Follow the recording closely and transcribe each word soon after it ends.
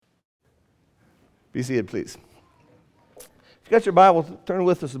Be seated, please. If you got your Bible, turn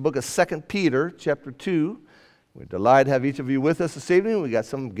with us to the book of 2 Peter, chapter 2. We're delighted to have each of you with us this evening. We got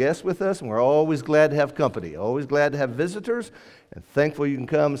some guests with us, and we're always glad to have company, always glad to have visitors, and thankful you can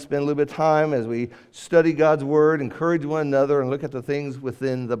come and spend a little bit of time as we study God's Word, encourage one another, and look at the things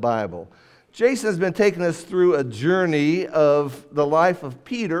within the Bible. Jason has been taking us through a journey of the life of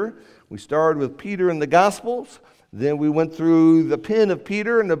Peter. We started with Peter in the Gospels. Then we went through the pen of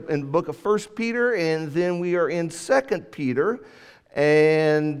Peter in the book of 1 Peter, and then we are in 2 Peter.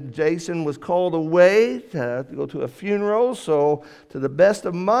 And Jason was called away to go to a funeral, so to the best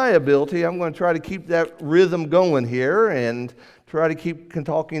of my ability, I'm going to try to keep that rhythm going here and try to keep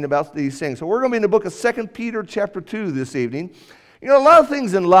talking about these things. So we're going to be in the book of 2 Peter chapter 2 this evening. You know, a lot of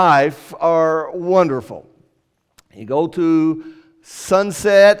things in life are wonderful. You go to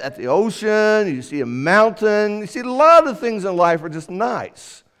sunset at the ocean, you see a mountain, you see a lot of things in life are just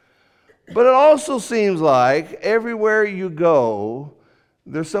nice. But it also seems like everywhere you go,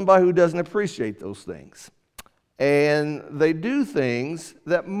 there's somebody who doesn't appreciate those things. And they do things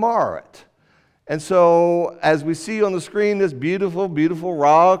that mar it. And so, as we see on the screen, this beautiful, beautiful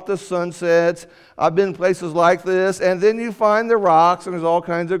rock, the sunsets, I've been in places like this, and then you find the rocks, and there's all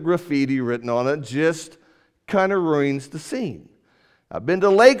kinds of graffiti written on it, just kind of ruins the scene. I've been to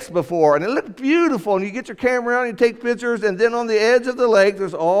lakes before, and it looked beautiful, and you get your camera out and you take pictures, and then on the edge of the lake,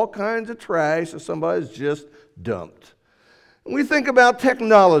 there's all kinds of trash that somebody's just dumped. And we think about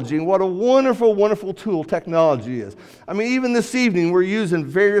technology and what a wonderful, wonderful tool technology is. I mean, even this evening, we're using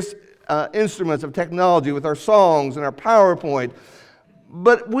various instruments of technology with our songs and our PowerPoint.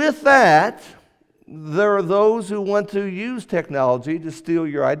 But with that, there are those who want to use technology to steal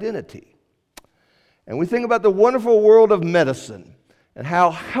your identity. And we think about the wonderful world of medicine and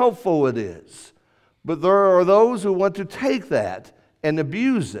how helpful it is. But there are those who want to take that and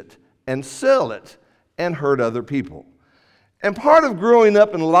abuse it and sell it and hurt other people. And part of growing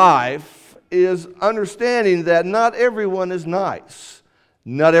up in life is understanding that not everyone is nice.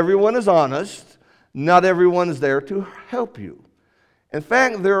 Not everyone is honest. Not everyone is there to help you. In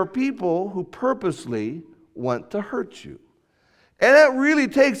fact, there are people who purposely want to hurt you. And that really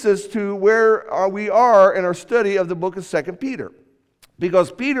takes us to where we are in our study of the book of 2 Peter.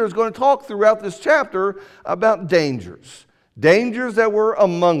 Because Peter is going to talk throughout this chapter about dangers that were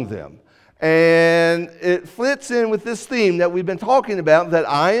among them. And it fits in with this theme that we've been talking about, that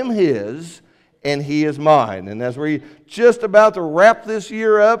I am his and he is mine. And as we're just about to wrap this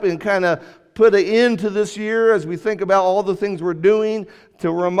year up and kind of put an end to this year as we think about all the things we're doing,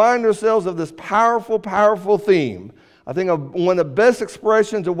 to remind ourselves of this powerful, powerful theme. I think one of the best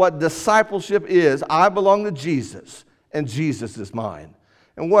expressions of what discipleship is, I belong to Jesus, and Jesus is mine.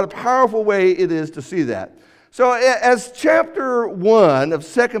 And what a powerful way it is to see that. So as chapter 1 of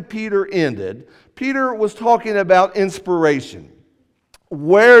 2 Peter ended, Peter was talking about inspiration.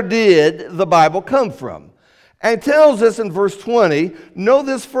 Where did the Bible come from? And it tells us in verse 20, know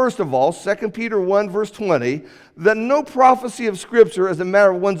this first of all, 2 Peter 1 verse 20, that no prophecy of Scripture is a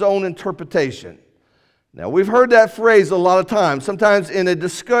matter of one's own interpretation. Now, we've heard that phrase a lot of times, sometimes in a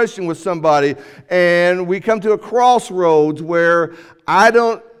discussion with somebody, and we come to a crossroads where I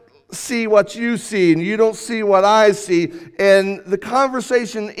don't see what you see, and you don't see what I see, and the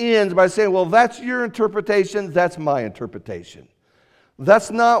conversation ends by saying, well, that's your interpretation, that's my interpretation. That's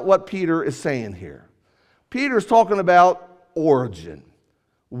not what Peter is saying here. Peter's talking about origin.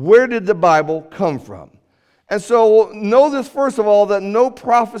 Where did the Bible come from? And so, know this first of all, that no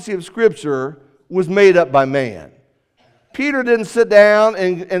prophecy of Scripture was made up by man. Peter didn't sit down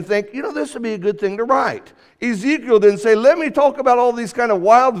and think, this would be a good thing to write. Ezekiel didn't say, let me talk about all these kind of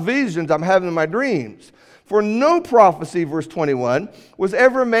wild visions I'm having in my dreams. For no prophecy, verse 21, was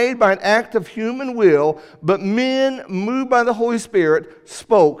ever made by an act of human will, but men moved by the Holy Spirit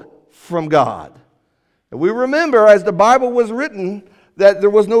spoke from God. And we remember, as the Bible was written, that there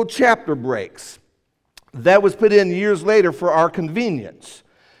was no chapter breaks. That was put in years later for our convenience.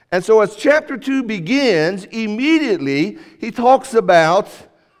 And so as chapter 2 begins, immediately he talks about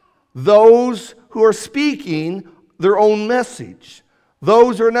those who are speaking their own message.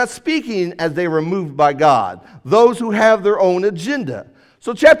 Those who are not speaking as they were moved by God. Those who have their own agenda.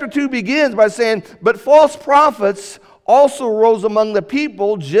 So chapter 2 begins by saying, but false prophets also rose among the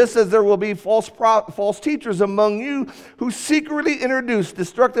people, just as there will be false teachers among you who secretly introduce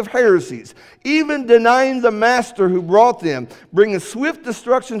destructive heresies, even denying the master who brought them, bringing swift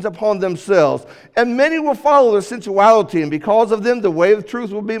destructions upon themselves. And many will follow their sensuality, and because of them the way of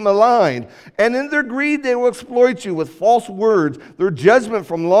truth will be maligned. And in their greed they will exploit you with false words. Their judgment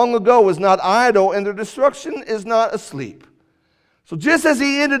from long ago is not idle, and their destruction is not asleep. So just as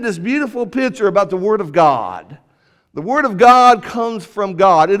he ended this beautiful picture about the Word of God, the Word of God comes from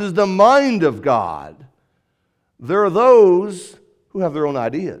God. It is the mind of God. There are those who have their own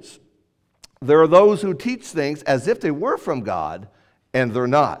ideas. There are those who teach things as if they were from God, and they're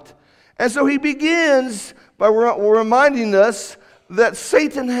not. And so he begins by reminding us that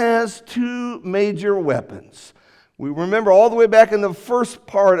Satan has two major weapons. We remember all the way back in the first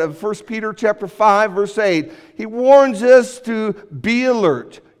part of 1 Peter chapter 5, verse 8, he warns us to be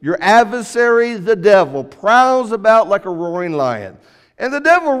alert. Your adversary, the devil, prowls about like a roaring lion. And the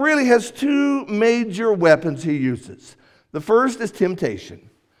devil really has two major weapons he uses. The first is temptation.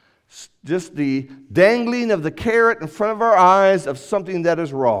 Just the dangling of the carrot in front of our eyes of something that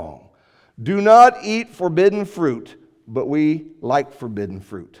is wrong. Do not eat forbidden fruit, but we like forbidden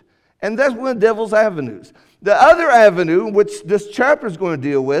fruit. And that's one of the devil's avenues. The other avenue, which this chapter is going to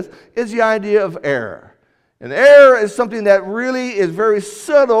deal with, is the idea of error. And error is something that really is very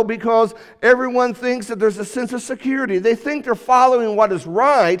subtle because everyone thinks that there's a sense of security. They think they're following what is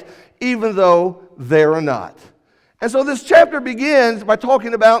right, even though they're not. And so this chapter begins by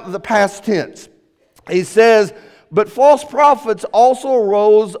talking about the past tense. He says, but false prophets also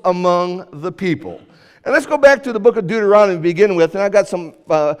arose among the people. And let's go back to the book of Deuteronomy to begin with. And I've got some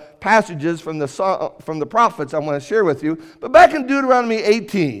passages from the prophets I want to share with you. But back in Deuteronomy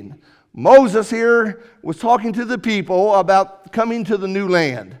 18, Moses here was talking to the people about coming to the new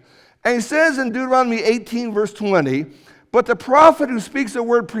land. And he says in Deuteronomy 18, verse 20, but the prophet who speaks a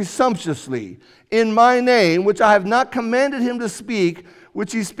word presumptuously in my name, which I have not commanded him to speak,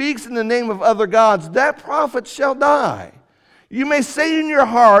 which he speaks in the name of other gods, that prophet shall die. You may say in your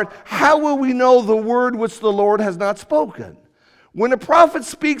heart, how will we know the word which the Lord has not spoken? When a prophet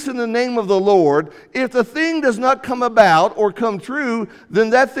speaks in the name of the Lord, if the thing does not come about or come true,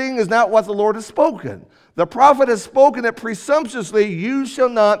 then that thing is not what the Lord has spoken. The prophet has spoken it presumptuously, you shall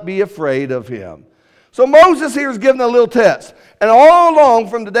not be afraid of him. So Moses here is given a little test. And all along,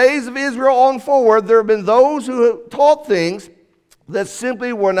 from the days of Israel on forward, there have been those who have taught things that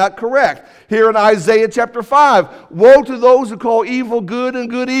simply were not correct. Here in Isaiah chapter 5, woe to those who call evil good and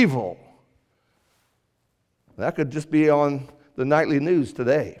good evil. That could just be on the nightly news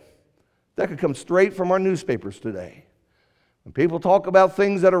today. That could come straight from our newspapers today. When people talk about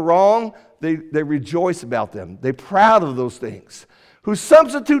things that are wrong, they rejoice about them. They're proud of those things. Who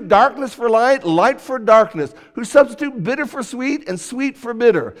substitute darkness for light, light for darkness. Who substitute bitter for sweet and sweet for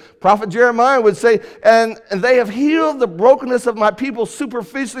bitter. Prophet Jeremiah would say, and they have healed the brokenness of my people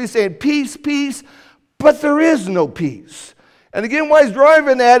superficially, saying, peace, peace, but there is no peace. And again, what he's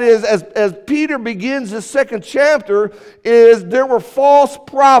driving at is, as Peter begins his second chapter, is there were false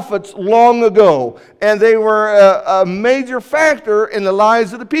prophets long ago, and they were a major factor in the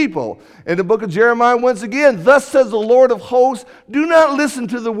lives of the people. In the book of Jeremiah, once again, thus says the Lord of hosts, do not listen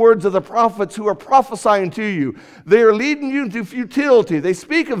to the words of the prophets who are prophesying to you. They are leading you into futility. They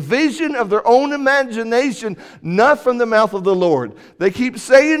speak a vision of their own imagination, not from the mouth of the Lord. They keep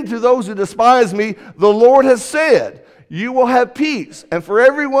saying to those who despise me, the Lord has said, you will have peace. And for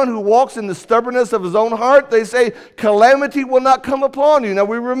everyone who walks in the stubbornness of his own heart, they say, calamity will not come upon you. Now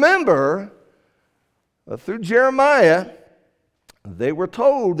we remember, through Jeremiah, they were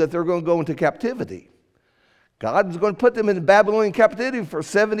told that they're going to go into captivity. God was going to put them in Babylonian captivity for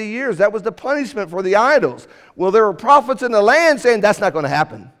 70 years. That was the punishment for the idols. Well, there were prophets in the land saying, that's not going to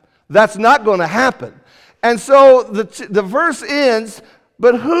happen. That's not going to happen. And so the verse ends,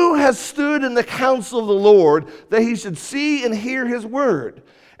 but who has stood in the counsel of the Lord that he should see and hear his word?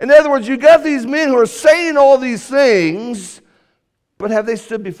 In other words, you got these men who are saying all these things, but have they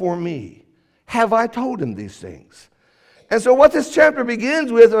stood before me? Have I told them these things? And so what this chapter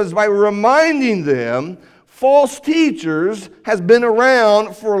begins with is by reminding them false teachers has been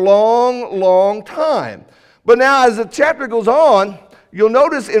around for a long, long time. But now as the chapter goes on, you'll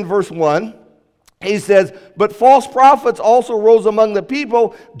notice in verse 1, he says, but false prophets also rose among the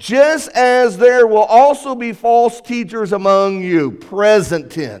people, just as there will also be false teachers among you.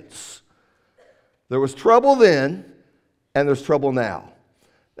 Present tense. There was trouble then, and there's trouble now.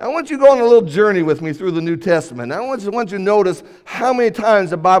 Now, I want you to go on a little journey with me through the New Testament. I want you to notice how many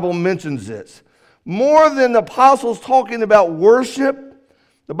times the Bible mentions this. More than the apostles talking about worship,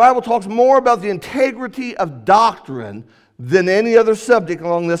 the Bible talks more about the integrity of doctrine than any other subject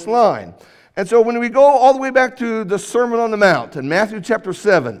along this line. And so when we go all the way back to the Sermon on the Mount in Matthew chapter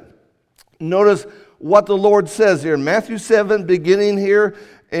 7, notice what the Lord says here. In Matthew 7, beginning here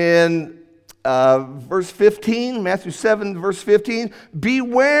in verse 15, Matthew 7, verse 15,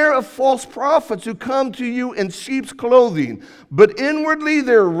 beware of false prophets who come to you in sheep's clothing, but inwardly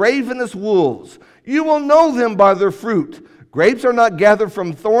they're ravenous wolves. You will know them by their fruit. Grapes are not gathered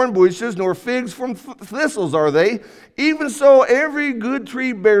from thorn bushes, nor figs from thistles, are they? Even so, every good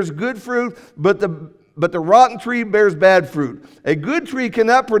tree bears good fruit, but the rotten tree bears bad fruit. A good tree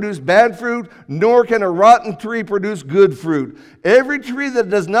cannot produce bad fruit, nor can a rotten tree produce good fruit. Every tree that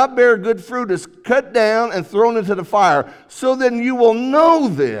does not bear good fruit is cut down and thrown into the fire. So then you will know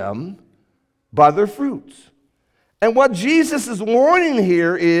them by their fruits. And what Jesus is warning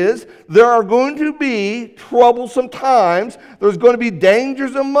here is there are going to be troublesome times. There's going to be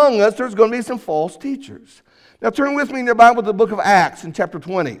dangers among us. There's going to be some false teachers. Now turn with me in your Bible to the book of Acts in chapter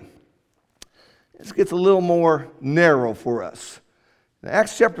 20. This gets a little more narrow for us. In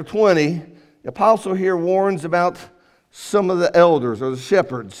Acts chapter 20, the apostle here warns about some of the elders or the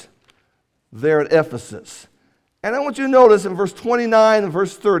shepherds there at Ephesus. And I want you to notice in verse 29 and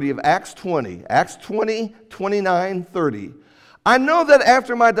verse 30 of Acts 20, 29, 30. I know that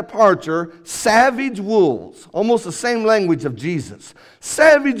after my departure, savage wolves, almost the same language of Jesus,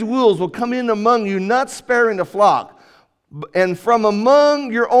 savage wolves will come in among you, not sparing the flock, and from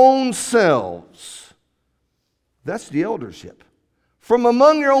among your own selves. That's the eldership. From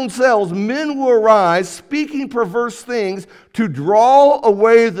among your own selves, men will arise, speaking perverse things to draw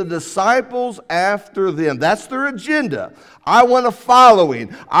away the disciples after them. That's their agenda. I want a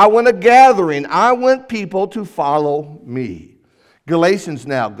following. I want a gathering. I want people to follow me. Galatians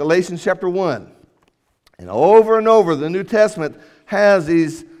chapter 1. And over, the New Testament has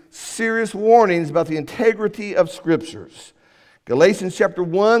these serious warnings about the integrity of Scriptures. Galatians chapter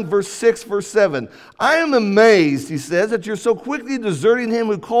 1, verse 6, verse 7. I am amazed, he says, that you're so quickly deserting him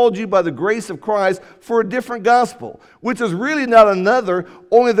who called you by the grace of Christ for a different gospel, which is really not another,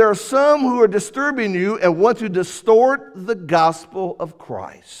 only there are some who are disturbing you and want to distort the gospel of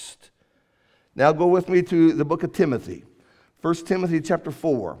Christ. Now go with me to the book of Timothy, 1 Timothy chapter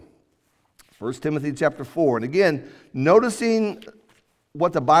 4. 1 Timothy chapter 4. And again, noticing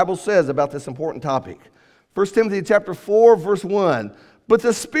what the Bible says about this important topic. 1 Timothy chapter 4, verse 1. But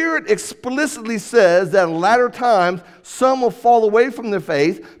the Spirit explicitly says that in latter times some will fall away from their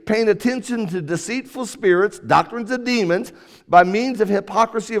faith, paying attention to deceitful spirits, doctrines of demons, by means of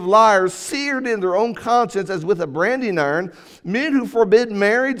hypocrisy of liars, seared in their own conscience as with a branding iron, men who forbid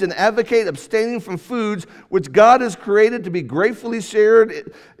marriage and advocate abstaining from foods which God has created to be gratefully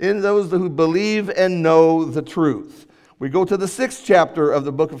shared in those who believe and know the truth. We go to the 6th chapter of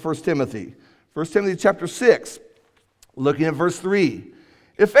the book of 1 Timothy. 1 Timothy chapter 6, looking at verse 3.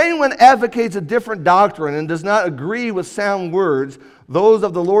 If anyone advocates a different doctrine and does not agree with sound words, those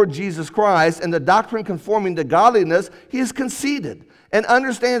of the Lord Jesus Christ, and the doctrine conforming to godliness, he is conceited and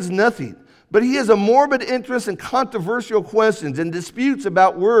understands nothing. But he has a morbid interest in controversial questions and disputes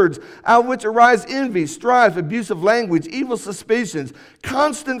about words, out of which arise envy, strife, abusive language, evil suspicions,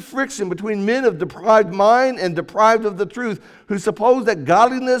 constant friction between men of deprived mind and deprived of the truth, who suppose that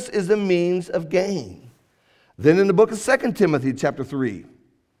godliness is a means of gain. Then in the book of 2 Timothy chapter 3,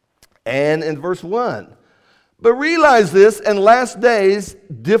 and in verse 1, but realize this, in last days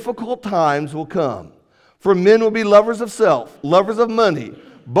difficult times will come. For men will be lovers of self, lovers of money,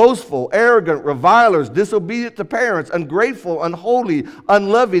 boastful, arrogant, revilers, disobedient to parents, ungrateful, unholy,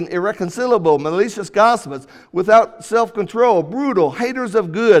 unloving, irreconcilable, malicious gossips, without self-control, brutal, haters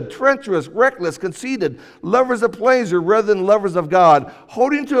of good, treacherous, reckless, conceited, lovers of pleasure rather than lovers of God,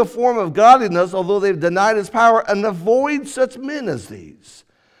 holding to a form of godliness, although they've denied his power, and avoid such men as these.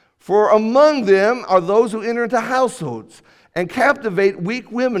 For among them are those who enter into households and captivate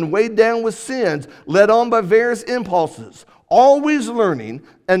weak women weighed down with sins, led on by various impulses, always learning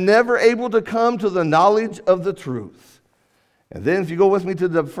and never able to come to the knowledge of the truth. And then if you go with me to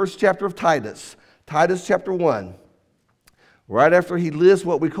the first chapter of Titus, Titus chapter 1, right after he lists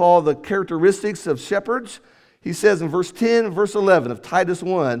what we call the characteristics of shepherds, he says in verse 10 and verse 11 of Titus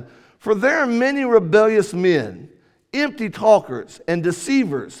 1, for there are many rebellious men, empty talkers and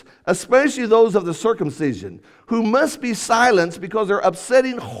deceivers, especially those of the circumcision, who must be silenced because they're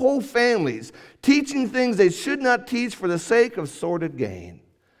upsetting whole families, teaching things they should not teach for the sake of sordid gain.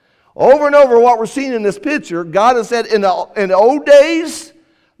 Over and over what we're seeing in this picture, God has said in the old days,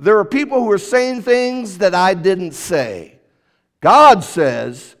 there are people who are saying things that I didn't say. God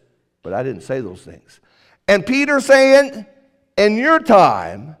says, but I didn't say those things. And Peter saying, in your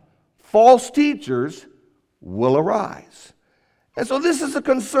time, false teachers will arise. And so this is a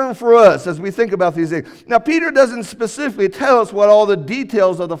concern for us as we think about these things. Now, Peter doesn't specifically tell us what all the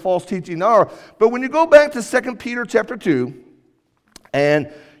details of the false teaching are, but when you go back to 2 Peter chapter 2,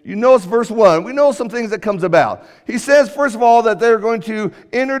 and you notice verse 1, we know some things that comes about. He says, first of all, that they're going to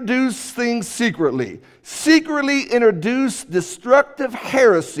introduce things secretly. Secretly introduce destructive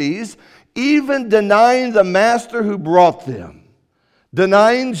heresies, even denying the master who brought them,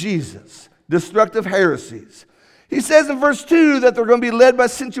 denying Jesus, destructive heresies. He says in verse 2 that they're going to be led by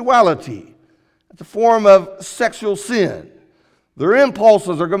sensuality. It's a form of sexual sin. Their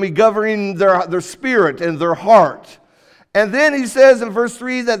impulses are going to be governing their spirit and their heart. And then he says in verse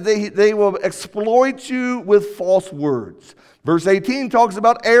 3 that they will exploit you with false words. Verse 18 talks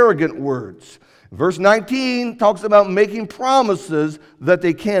about arrogant words. Verse 19 talks about making promises that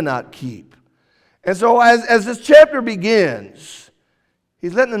they cannot keep. And so as this chapter begins,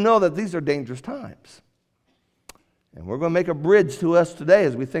 he's letting them know that these are dangerous times. And we're going to make a bridge to us today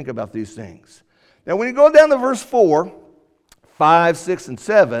as we think about these things. Now, when you go down to verse 4, 5, 6, and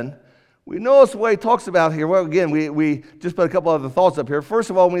 7, we notice what he talks about here. Well, again, we just put a couple other thoughts up here. First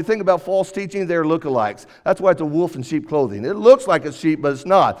of all, when you think about false teaching, they're lookalikes. That's why it's a wolf in sheep clothing. It looks like it's sheep, but it's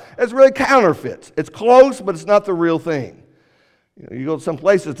not. It's really counterfeits. It's close, but it's not the real thing. You go to some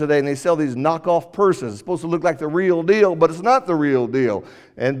places today and they sell these knockoff purses. It's supposed to look like the real deal, but it's not the real deal.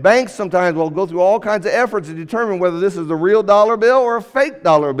 And banks sometimes will go through all kinds of efforts to determine whether this is the real dollar bill or a fake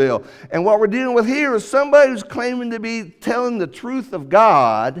dollar bill. And what we're dealing with here is somebody who's claiming to be telling the truth of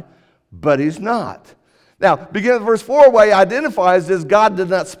God, but he's not. Now, beginning with verse 4, what he identifies is God did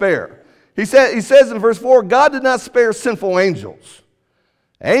not spare. He says in verse 4, God did not spare sinful angels.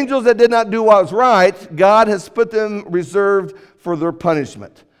 Angels that did not do what was right, God has put them reserved for their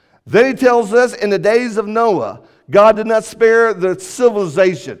punishment. Then he tells us in the days of Noah, God did not spare the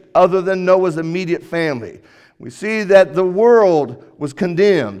civilization other than Noah's immediate family. We see that the world was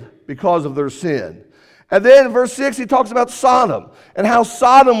condemned because of their sin. And then in verse 6, he talks about Sodom and how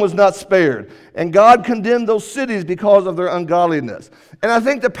Sodom was not spared. And God condemned those cities because of their ungodliness. And I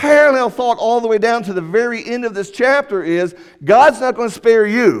think the parallel thought all the way down to the very end of this chapter is God's not going to spare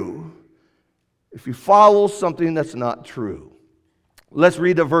you if you follow something that's not true. Let's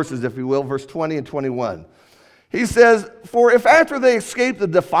read the verses, if you will, verse 20 and 21. He says, for if after they escape the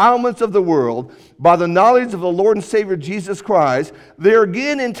defilements of the world by the knowledge of the Lord and Savior Jesus Christ, they are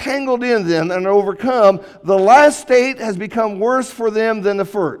again entangled in them and overcome, the last state has become worse for them than the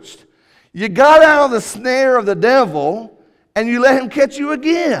first. You got out of the snare of the devil and you let him catch you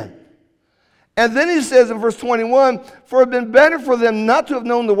again. And then he says in verse 21, for it had been better for them not to have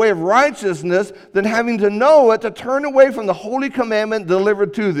known the way of righteousness than having to know it, to turn away from the holy commandment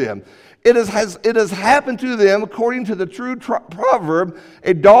delivered to them. It has happened to them according to the true proverb,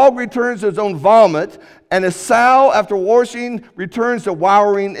 a dog returns to its own vomit, and a sow after washing returns to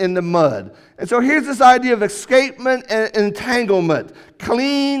wallowing in the mud. And so here's this idea of escapement and entanglement,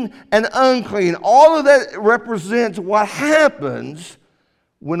 clean and unclean. All of that represents what happens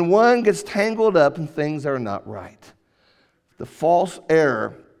when one gets tangled up in things that are not right. The false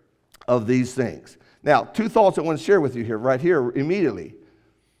error of these things. Now, two thoughts I want to share with you here, right here, immediately.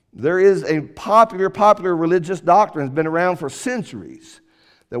 There is a popular religious doctrine that's been around for centuries,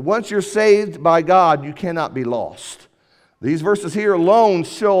 that once you're saved by God, you cannot be lost. These verses here alone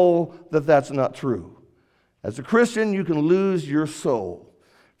show that that's not true. As a Christian, you can lose your soul.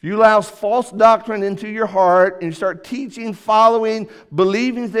 If you allow false doctrine into your heart and you start teaching, following,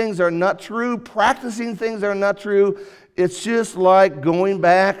 believing things that are not true, practicing things that are not true, it's just like going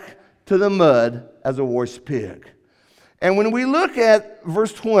back to the mud as a washed pig. And when we look at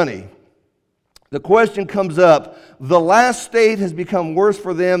verse 20, the question comes up, the last state has become worse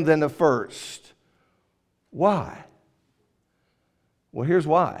for them than the first. Why? Well, here's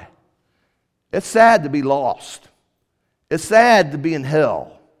why. It's sad to be lost. It's sad to be in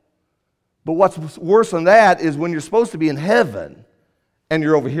hell. But what's worse than that is when you're supposed to be in heaven and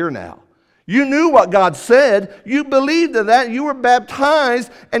you're over here now. You knew what God said. You believed in that. You were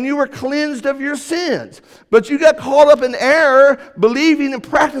baptized and you were cleansed of your sins. But you got caught up in error, believing and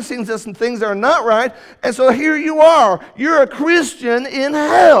practicing some things that are not right. And so here you are. You're a Christian in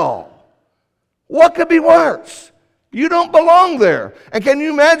hell. What could be worse? You don't belong there. And can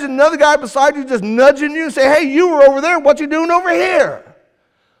you imagine another guy beside you just nudging you and say, hey, you were over there. What you doing over here?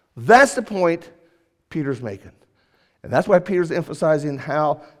 That's the point Peter's making. And that's why Peter's emphasizing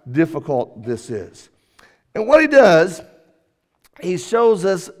how difficult this is. And what he does, he shows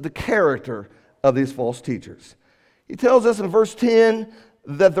us the character of these false teachers. He tells us in verse 10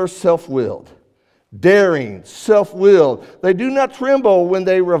 that they're self-willed, daring, self-willed. They do not tremble when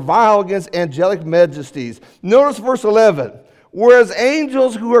they revile against angelic majesties. Notice verse 11. Whereas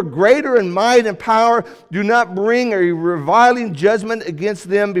angels who are greater in might and power do not bring a reviling judgment against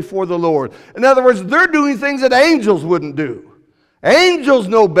them before the Lord. In other words, they're doing things that angels wouldn't do. Angels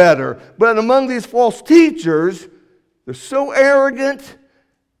know better. But among these false teachers, they're so arrogant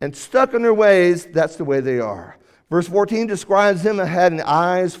and stuck in their ways, that's the way they are. Verse 14 describes them as having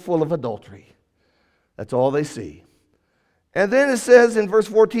eyes full of adultery. That's all they see. And then it says in verse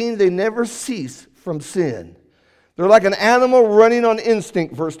 14, they never cease from sin. They're like an animal running on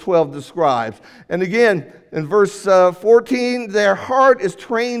instinct, verse 12 describes. And again, in verse 14, their heart is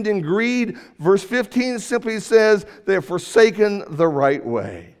trained in greed. Verse 15 simply says they have forsaken the right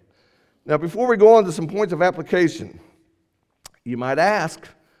way. Now, before we go on to some points of application, you might ask,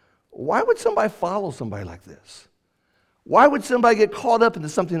 why would somebody follow somebody like this? Why would somebody get caught up into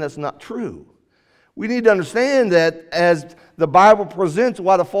something that's not true? We need to understand that as the Bible presents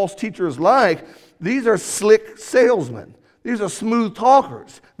what a false teacher is like, these are slick salesmen. These are smooth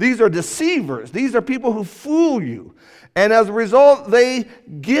talkers. These are deceivers. These are people who fool you. And as a result, they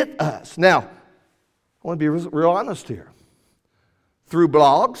get us. Now, I want to be real honest here. Through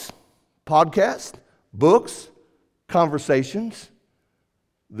blogs, podcasts, books, conversations,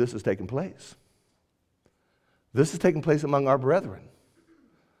 this is taking place. This is taking place among our brethren.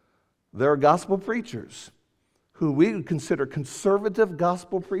 There are gospel preachers who we would consider conservative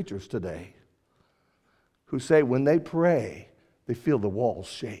gospel preachers today who say when they pray, they feel the walls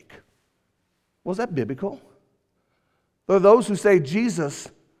shake. Was that biblical? There are those who say Jesus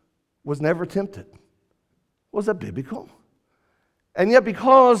was never tempted. Was that biblical? And yet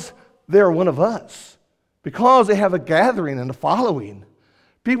because they're one of us, because they have a gathering and a following,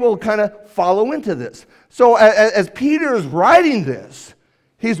 people kind of follow into this. So as Peter is writing this,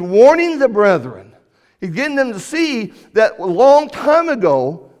 he's warning the brethren. He's getting them to see that a long time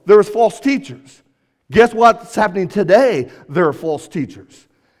ago, there was false teachers. Guess what's happening today? There are false teachers.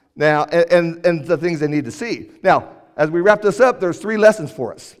 Now, and the things they need to see. Now, as we wrap this up, there's 3 lessons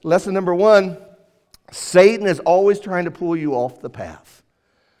for us. Lesson number 1, Satan is always trying to pull you off the path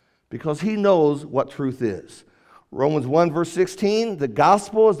because he knows what truth is. Romans 1, verse 16, the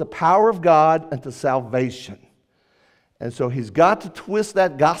gospel is the power of God unto salvation. And so he's got to twist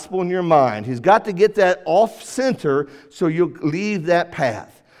that gospel in your mind. He's got to get that off center so you'll leave that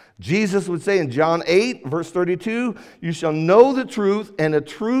path. Jesus would say in John 8, verse 32, you shall know the truth, and the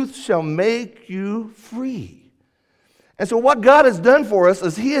truth shall make you free. And so what God has done for us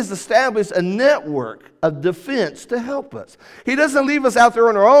is he has established a network of defense to help us. He doesn't leave us out there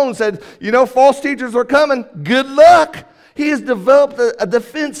on our own and said, false teachers are coming. Good luck. He has developed a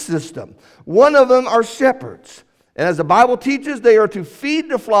defense system. One of them are shepherds. And as the Bible teaches, they are to feed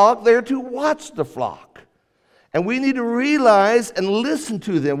the flock. They are to watch the flock. And we need to realize and listen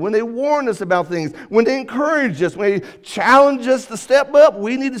to them when they warn us about things, when they encourage us, when they challenge us to step up.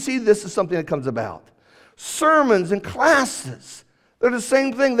 We need to see this is something that comes about. Sermons and classes, they're the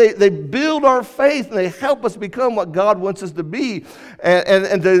same thing. They build our faith and they help us become what God wants us to be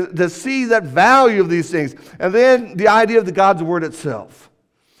and to see that value of these things. And then the idea of the God's Word itself.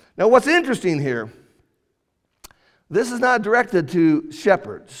 Now what's interesting here, this is not directed to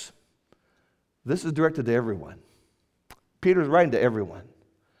shepherds. This is directed to everyone. Peter's writing to everyone.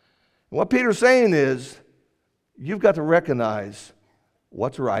 And what Peter's saying is, you've got to recognize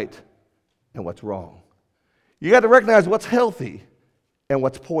what's right and what's wrong. You got to recognize what's healthy and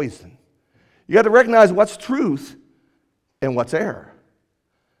what's poison. You got to recognize what's truth and what's error.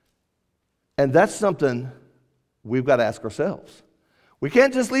 And that's something we've got to ask ourselves. We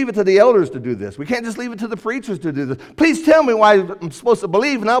can't just leave it to the elders to do this. We can't just leave it to the preachers to do this. Please tell me why I'm supposed to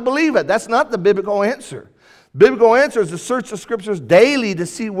believe, and I'll believe it. That's not the biblical answer. Biblical answer is to search the Scriptures daily to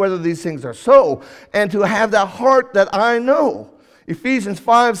see whether these things are so, and to have that heart that I know. Ephesians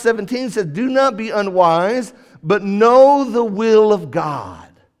 5:17 says, do not be unwise, but know the will of God.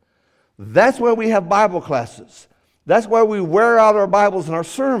 That's why we have Bible classes. That's why we wear out our Bibles and our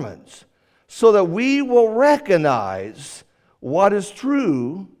sermons, so that we will recognize what is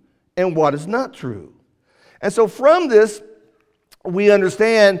true and what is not true. And so from this, we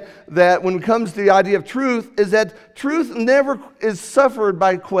understand that when it comes to the idea of truth, is that truth never is suffered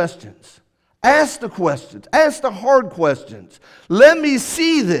by questions. Ask the questions. Ask the hard questions. Let me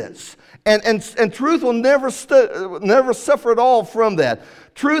see this. And truth will never suffer at all from that.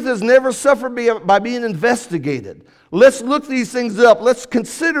 Truth has never suffered by being investigated. Let's look these things up. Let's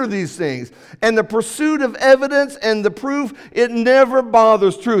consider these things. And the pursuit of evidence and the proof, it never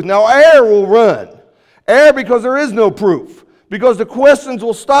bothers truth. Now, error will run. Error because there is no proof. Because the questions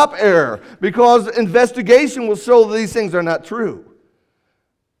will stop error. Because investigation will show that these things are not true.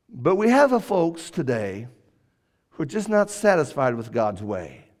 But we have folks today who are just not satisfied with God's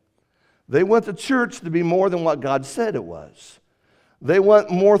way. They want the church to be more than what God said it was. They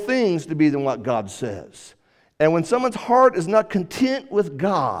want more things to be than what God says. And when someone's heart is not content with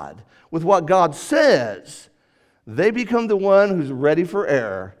God, with what God says, they become the one who's ready for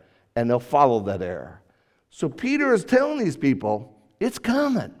error, and they'll follow that error. So Peter is telling these people, it's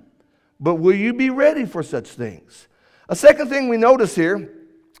coming. But will you be ready for such things? A second thing we notice here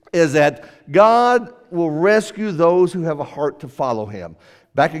is that God will rescue those who have a heart to follow him.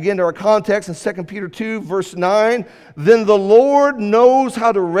 Back again to our context in 2 Peter 2, verse 9. Then the Lord knows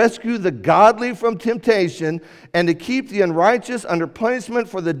how to rescue the godly from temptation and to keep the unrighteous under punishment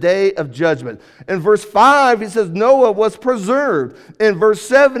for the day of judgment. In verse 5, he says Noah was preserved. In verse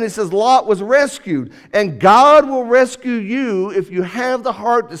 7, he says Lot was rescued. And God will rescue you if you have the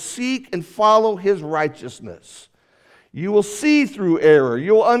heart to seek and follow his righteousness. You will see through error.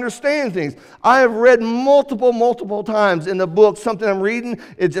 You will understand things. I have read multiple times in the book something I'm reading.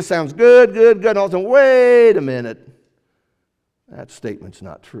 It just sounds good. And all of a sudden, wait a minute. That statement's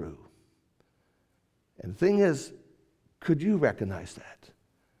not true. And the thing is, could you recognize that?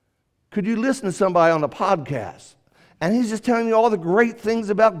 Could you listen to somebody on a podcast and he's just telling you all the great things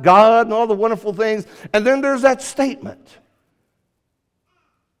about God and all the wonderful things, and then there's that statement.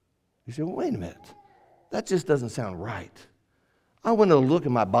 You say, well, wait a minute. That just doesn't sound right. I want to look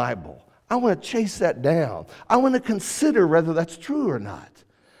in my Bible. I want to chase that down. I want to consider whether that's true or not.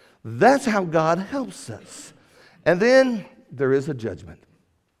 That's how God helps us. And then there is a judgment.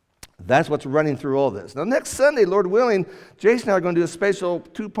 That's what's running through all this. Now, next Sunday, Lord willing, Jason and I are going to do a special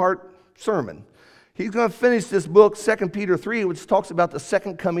 2-part sermon. He's going to finish this book, 2 Peter 3, which talks about the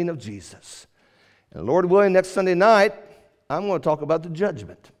second coming of Jesus. And Lord willing, next Sunday night, I'm going to talk about the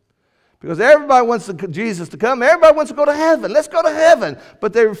judgment. Because everybody wants Jesus to come. Everybody wants to go to heaven. Let's go to heaven.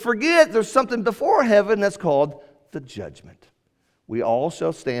 But they forget there's something before heaven that's called the judgment. We all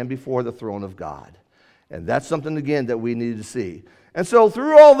shall stand before the throne of God. And that's something, again, that we need to see. And so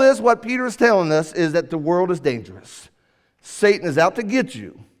through all this, what Peter is telling us is that the world is dangerous. Satan is out to get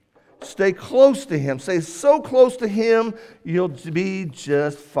you. Stay close to him. Stay so close to him, you'll be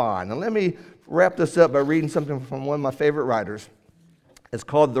just fine. Now let me wrap this up by reading something from one of my favorite writers. It's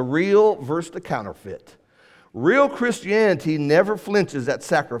called The Real versus the Counterfeit. Real Christianity never flinches at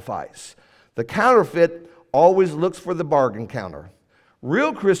sacrifice. The counterfeit always looks for the bargain counter.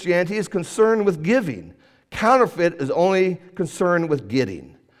 Real Christianity is concerned with giving. Counterfeit is only concerned with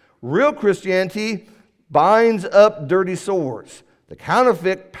getting. Real Christianity binds up dirty sores. The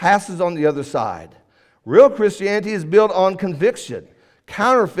counterfeit passes on the other side. Real Christianity is built on conviction.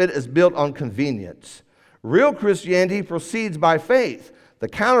 Counterfeit is built on convenience. Real Christianity proceeds by faith. The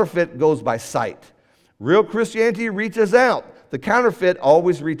counterfeit goes by sight. Real Christianity reaches out. The counterfeit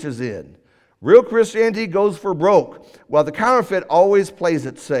always reaches in. Real Christianity goes for broke, while the counterfeit always plays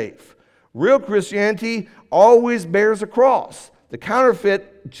it safe. Real Christianity always bears a cross. The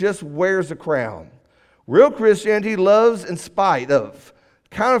counterfeit just wears a crown. Real Christianity loves in spite of.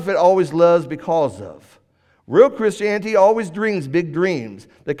 Counterfeit always loves because of. Real Christianity always dreams big dreams.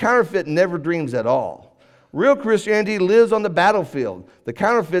 The counterfeit never dreams at all. Real Christianity lives on the battlefield. The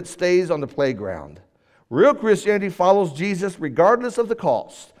counterfeit stays on the playground. Real Christianity follows Jesus regardless of the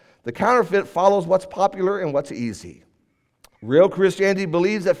cost. The counterfeit follows what's popular and what's easy. Real Christianity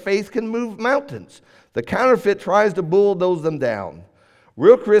believes that faith can move mountains. The counterfeit tries to bulldoze them down.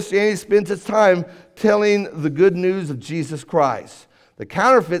 Real Christianity spends its time telling the good news of Jesus Christ. The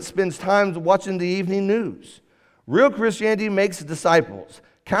counterfeit spends time watching the evening news. Real Christianity makes disciples.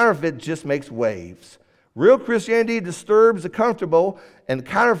 Counterfeit just makes waves. Real Christianity disturbs the comfortable, and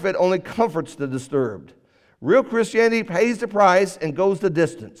counterfeit only comforts the disturbed. Real Christianity pays the price and goes the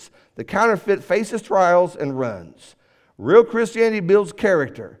distance. The counterfeit faces trials and runs. Real Christianity builds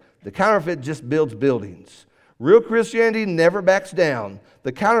character. The counterfeit just builds buildings. Real Christianity never backs down.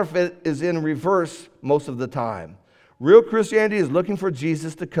 The counterfeit is in reverse most of the time. Real Christianity is looking for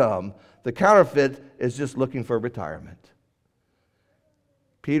Jesus to come. The counterfeit is just looking for retirement.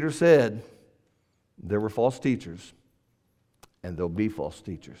 Peter said, there were false teachers, and there'll be false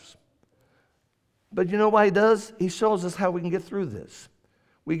teachers. But you know what he does? He shows us how we can get through this.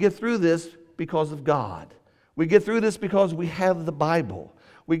 We get through this because of God. We get through this because we have the Bible.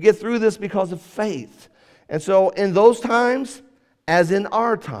 We get through this because of faith. And so in those times, as in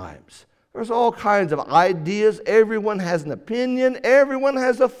our times, there's all kinds of ideas. Everyone has an opinion. Everyone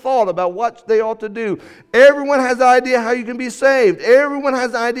has a thought about what they ought to do. Everyone has an idea how you can be saved. Everyone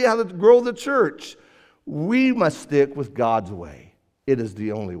has an idea how to grow the church. We must stick with God's way. It is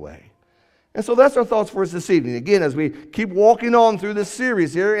the only way. And so that's our thoughts for us this evening. Again, as we keep walking on through this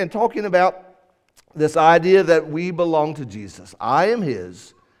series here and talking about this idea that we belong to Jesus. I am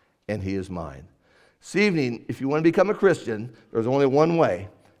his and he is mine. This evening, if you want to become a Christian, there's only one way,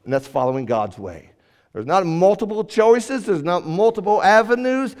 and that's following God's way. There's not multiple choices. There's not multiple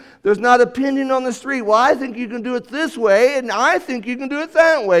avenues. There's not opinion on the street. Well, I think you can do it this way, and I think you can do it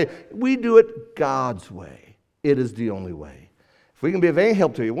that way. We do it God's way. It is the only way. If we can be of any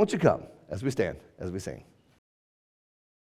help to you, won't you come as we stand, as we sing?